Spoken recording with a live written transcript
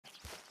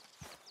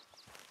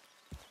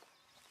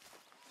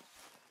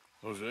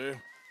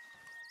Hosea,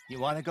 You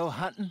want to go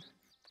hunting?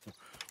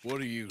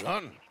 what are you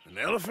hunting? An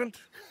elephant?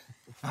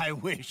 I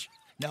wish.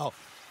 No,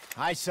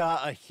 I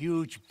saw a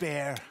huge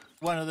bear.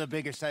 One of the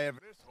biggest I ever...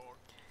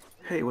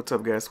 Hey, what's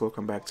up guys?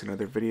 Welcome back to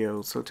another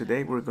video. So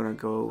today we're gonna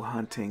go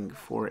hunting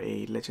for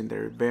a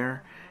legendary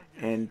bear,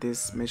 and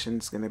this mission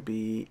is gonna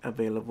be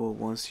available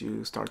once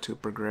you start to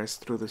progress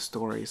through the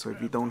story. So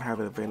if you don't have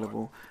it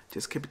available,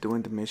 just keep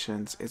doing the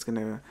missions. It's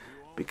gonna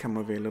become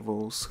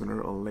available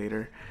sooner or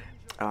later.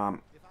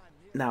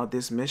 Now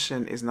this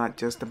mission is not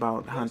just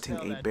about hunting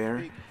a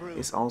bear.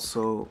 It's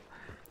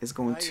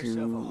going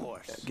to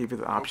give you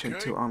the option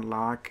to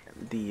unlock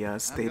the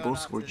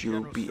stables where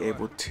you'll be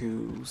able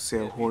to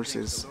sell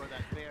horses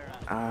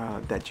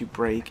that you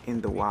break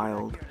in the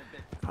wild.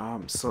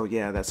 So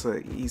yeah, that's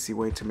an easy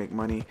way to make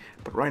money.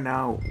 But right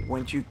now,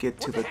 once you get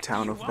to the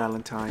town of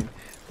Valentine,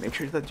 make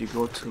sure that you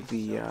go to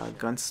the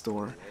gun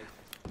store,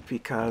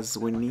 because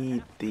we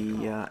need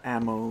the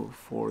ammo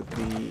for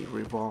the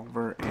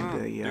revolver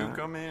and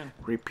the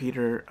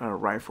repeater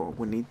rifle.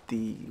 We need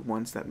the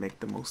ones that make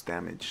the most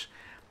damage.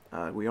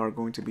 We are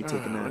going to be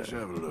taking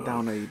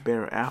down a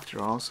bear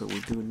after all, so we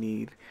do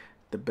need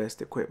the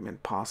best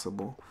equipment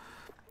possible.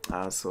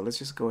 So let's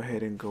just go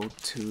ahead and go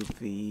to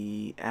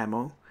the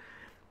ammo.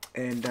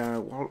 And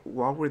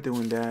while we're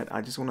doing that, I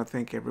just want to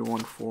thank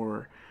everyone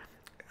for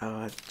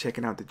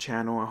checking out the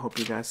channel. I hope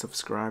you guys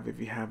subscribe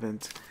if you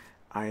haven't.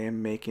 I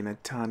am making a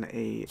ton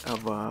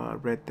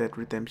of Red Dead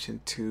Redemption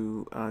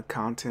 2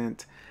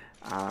 content.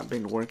 I've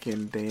been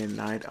working day and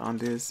night on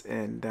this,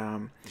 and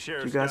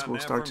you guys will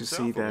start to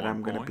see that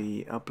I'm going to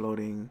be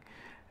uploading,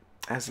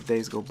 as the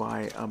days go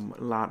by, a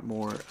lot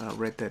more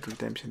Red Dead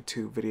Redemption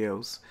 2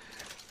 videos.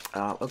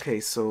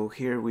 Okay, so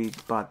here we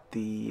bought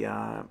the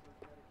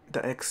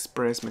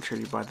express. Make sure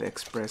you buy the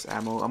express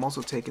ammo. I'm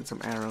also taking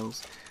some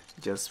arrows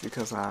just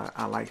because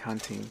I like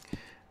hunting.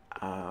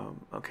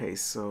 Okay,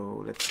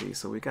 so let's see.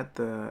 So we got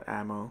the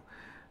ammo.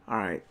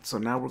 Alright, so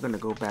now we're going to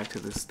go back to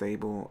the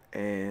stable,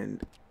 and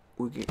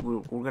we're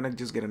gonna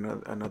just get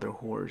another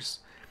horse.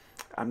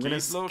 I'm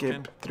gonna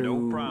skip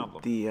through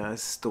the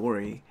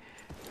story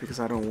because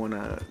I don't want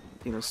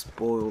to,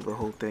 spoil the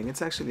whole thing.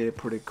 It's actually a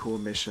pretty cool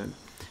mission.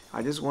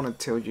 I just want to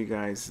tell you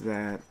guys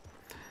that,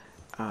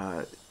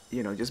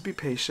 just be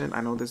patient.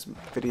 I know this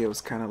video is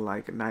kind of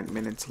like 9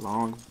 minutes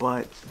long,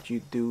 but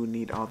you do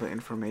need all the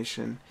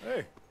information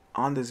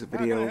on this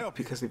video,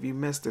 because if you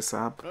mess this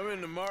up,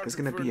 it's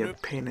gonna be a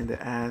pain in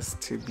the ass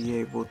to be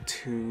able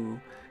to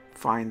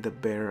find the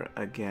bear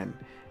again.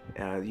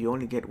 You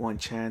only get one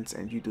chance,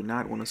 and you do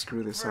not want to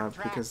screw this up,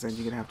 because then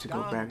you're gonna have to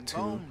go back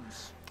to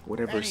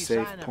whatever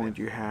save point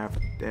you have,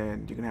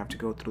 and you're gonna have to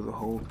go through the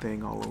whole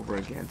thing all over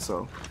again.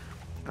 So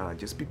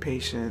just be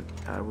patient.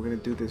 We're gonna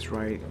do this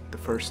right the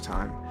first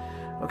time.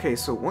 Okay,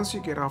 so once you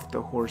get off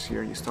the horse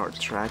here and you start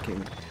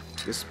tracking,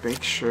 just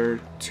make sure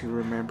to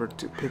remember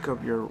to pick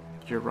up your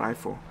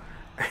rifle.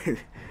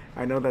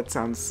 I know that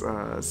sounds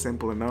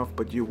simple enough,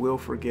 but you will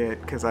forget,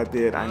 because I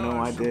did. I know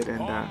I did,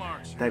 and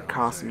that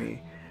cost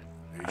me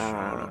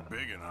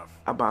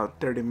about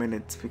 30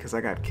 minutes because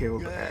I got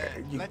killed.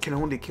 You can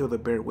only kill the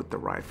bear with the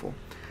rifle.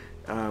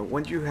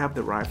 Once you have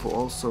the rifle,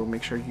 also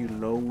make sure you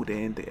load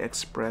in the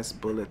express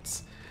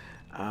bullets.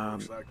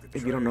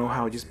 If you don't know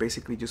how, just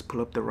basically just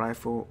pull up the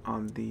rifle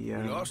on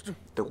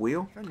the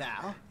wheel,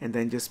 and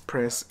then just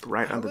press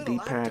right on the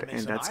D-pad,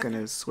 and that's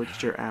gonna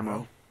switch your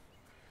ammo.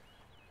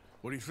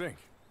 What do you think?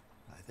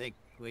 I think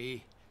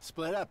we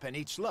split up and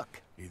each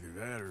look. Either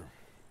that or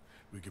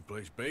we could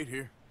place bait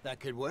here. That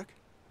could work.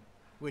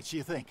 Which do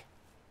you think?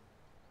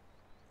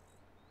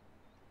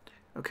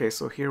 Okay,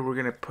 so here we're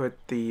gonna put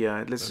the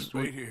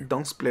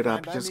don't split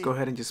up. Just go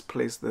ahead and just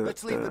place the.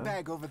 Let's leave the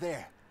bag over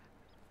there.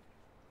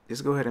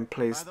 Just go ahead and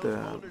place the.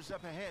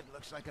 Up ahead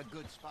looks like a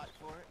good spot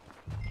for it.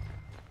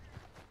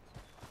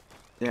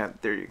 Yeah,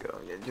 there you go.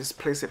 Yeah, just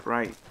place it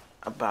right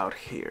about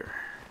here.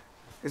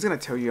 It's gonna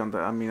tell you on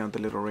the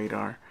little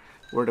radar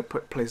where to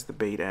place the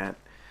bait at.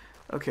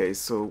 Okay,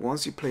 so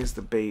once you place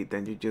the bait,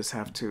 then you just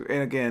have to.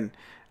 And again,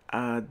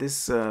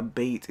 this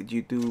bait,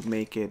 you do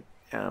make it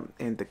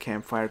in the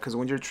campfire, because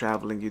when you're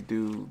traveling, you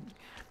do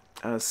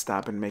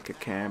stop and make a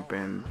camp,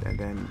 and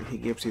then he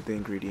gives you the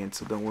ingredients.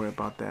 So don't worry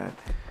about that.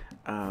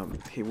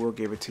 He will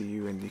give it to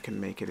you, and you can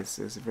make it. It's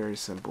very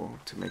simple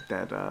to make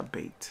that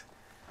bait.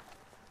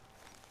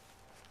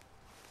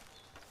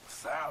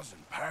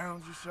 1,000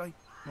 pounds, you say?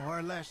 More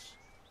or less.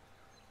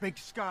 Big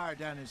scar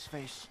down his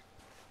face.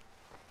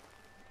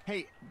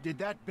 Hey, did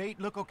that bait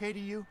look okay to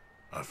you?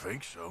 I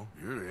think so.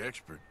 You're the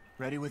expert.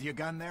 Ready with your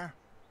gun there?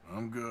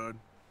 I'm good.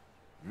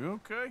 You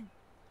okay?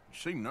 You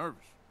seem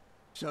nervous.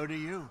 So do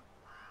you.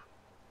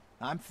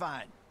 I'm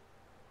fine.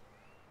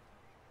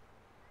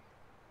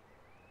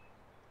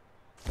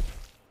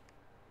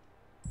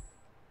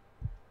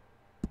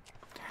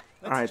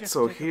 Alright,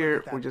 so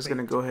here we're just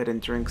gonna go ahead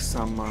and drink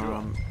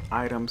some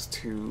items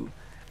to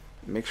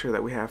make sure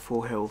that we have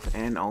full health,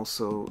 and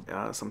also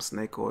some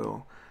snake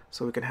oil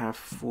so we can have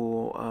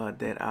full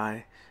dead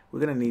eye. We're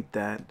gonna need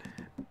that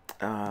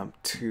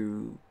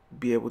to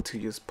be able to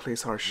just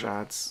place our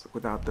shots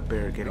without the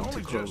bear getting too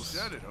You close. just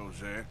said it,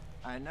 Hosea.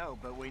 I know,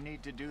 but we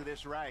need to do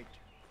this right.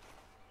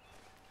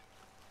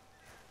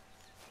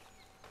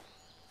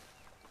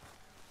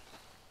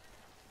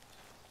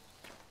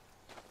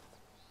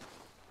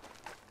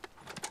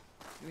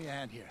 Give me a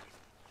hand here.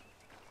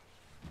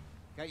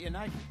 Got your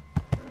knife?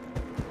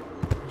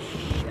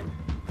 Shit.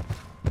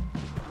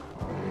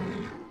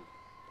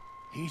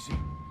 Easy.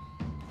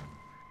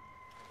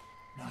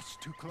 No, it's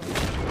too close.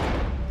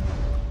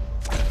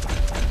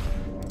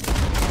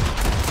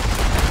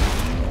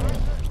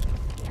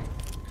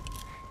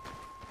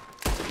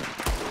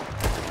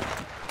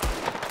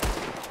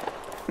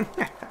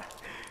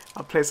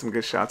 I'll play some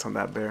good shots on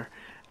that bear.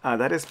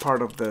 That is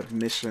part of the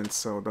mission,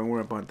 so don't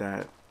worry about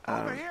that.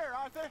 Over here,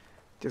 Arthur.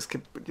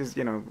 Just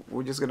you know,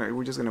 we're just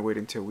gonna wait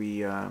until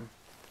we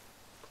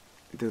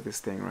do this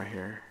thing right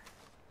here.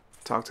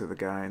 Talk to the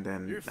guy, and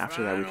then You're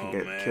after that we fine,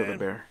 can old kill the man.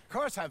 bear. Of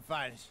course I'm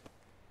fine.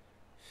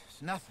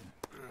 It's nothing.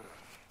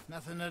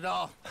 Nothing at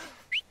all.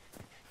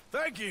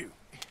 Thank you,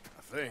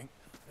 I think.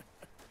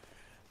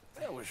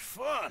 That was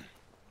fun.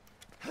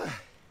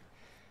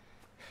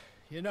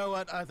 You know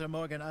what, Arthur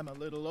Morgan? I'm a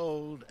little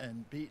old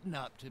and beaten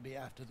up to be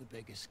after the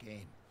biggest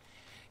game.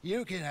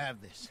 You can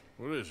have this.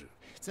 What is it?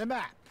 It's a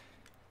map.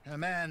 A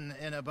man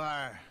in a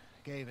bar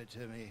gave it to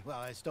me. Well,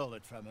 I stole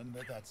it from him,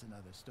 but that's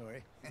another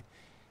story.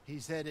 He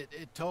said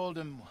it told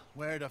him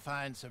where to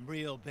find some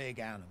real big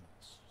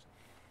animals.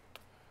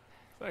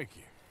 Thank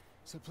you.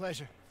 It's a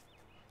pleasure.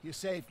 You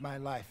saved my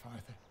life,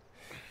 Arthur.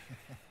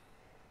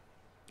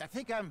 I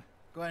think I'm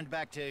going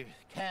back to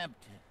camp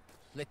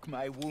to lick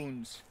my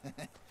wounds.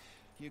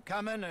 You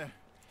coming, or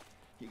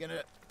you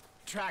gonna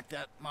track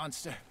that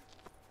monster?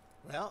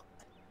 Well...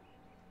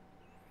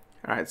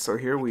 Alright, so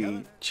here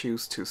we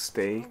choose to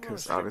stay,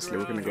 because obviously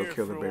we're gonna go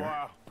kill the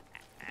bear.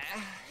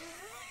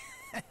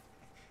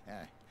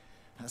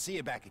 I'll see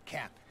you back at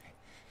camp.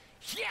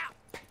 Yeah.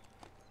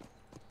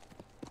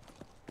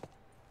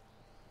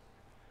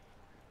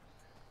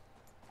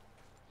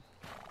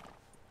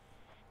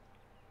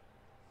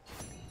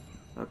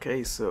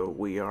 Okay, so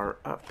we are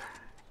up.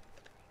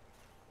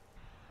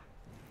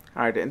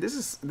 Alright, and this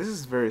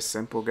is very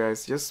simple,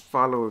 guys. Just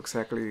follow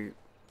exactly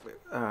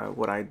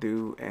what I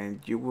do, and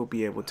you will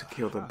be able to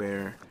kill the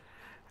bear.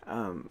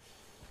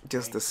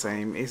 Just the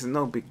same. It's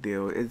no big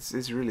deal.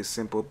 It's really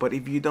simple. But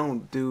if you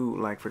don't do,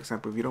 like, for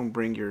example, if you don't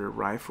bring your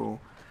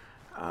rifle,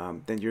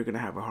 then you're gonna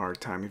have a hard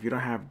time. If you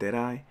don't have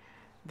Deadeye,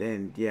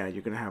 then yeah,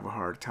 you're gonna have a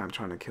hard time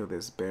trying to kill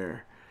this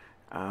bear.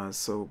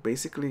 So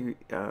basically,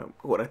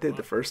 what I did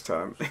the first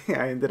time,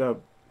 I ended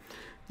up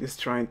just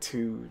trying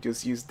to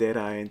just use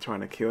Deadeye and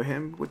trying to kill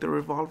him with the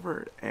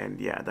revolver, and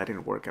yeah, that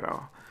didn't work at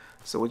all.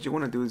 So what you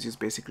want to do is just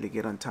basically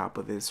get on top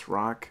of this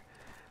rock.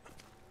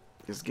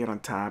 Just get on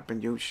top,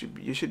 and you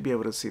should be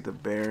able to see the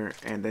bear,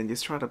 and then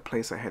just try to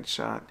place a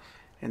headshot.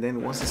 And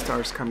then once it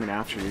starts coming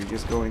after you,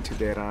 just go into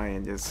Deadeye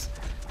and just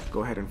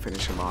go ahead and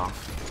finish him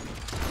off.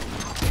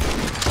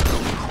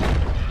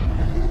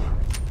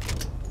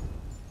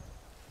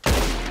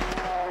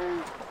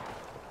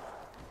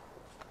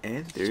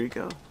 And there you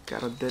go,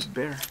 got a dead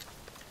bear.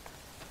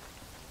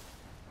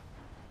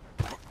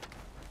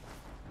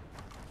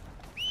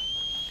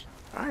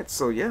 Alright,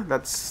 so yeah,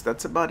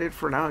 that's about it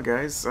for now,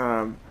 guys.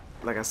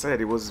 Like I said,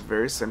 it was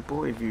very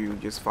simple if you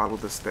just follow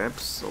the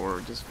steps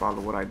or just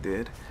follow what I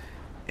did.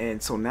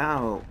 And so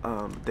now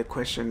the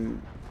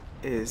question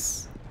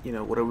is, you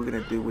know, what are we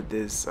gonna do with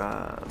this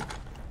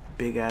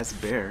big ass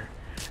bear?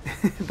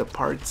 The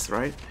parts,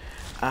 right?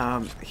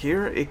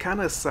 Here it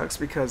kind of sucks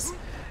because,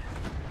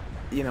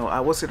 you know, I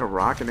was in a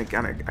rock and it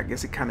kind of, I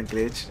guess it kind of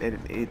glitched, and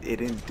it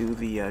didn't do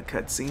the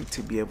cutscene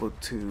to be able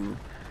to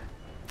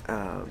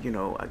you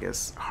know, I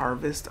guess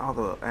harvest all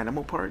the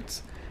animal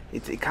parts.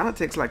 It kind of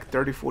takes like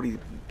 30-40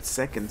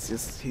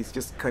 seconds. He's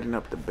just cutting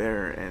up the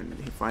bear, and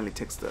he finally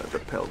takes the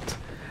pelt.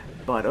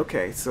 But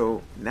okay,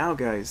 so now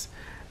guys,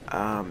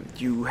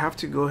 you have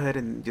to go ahead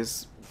and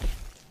just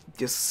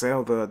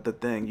sell the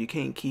thing. You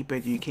can't keep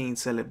it. You can't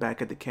sell it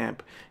back at the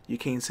camp. You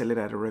can't sell it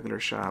at a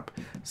regular shop.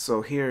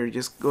 So here,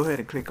 just go ahead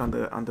and click on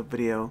the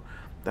video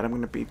that I'm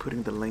gonna be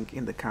putting the link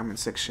in the comment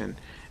section.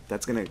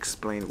 That's gonna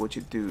explain what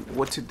to do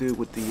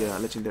with the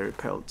legendary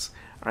pelts.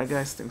 Alright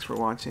guys, thanks for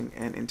watching,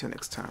 and until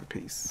next time,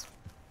 peace.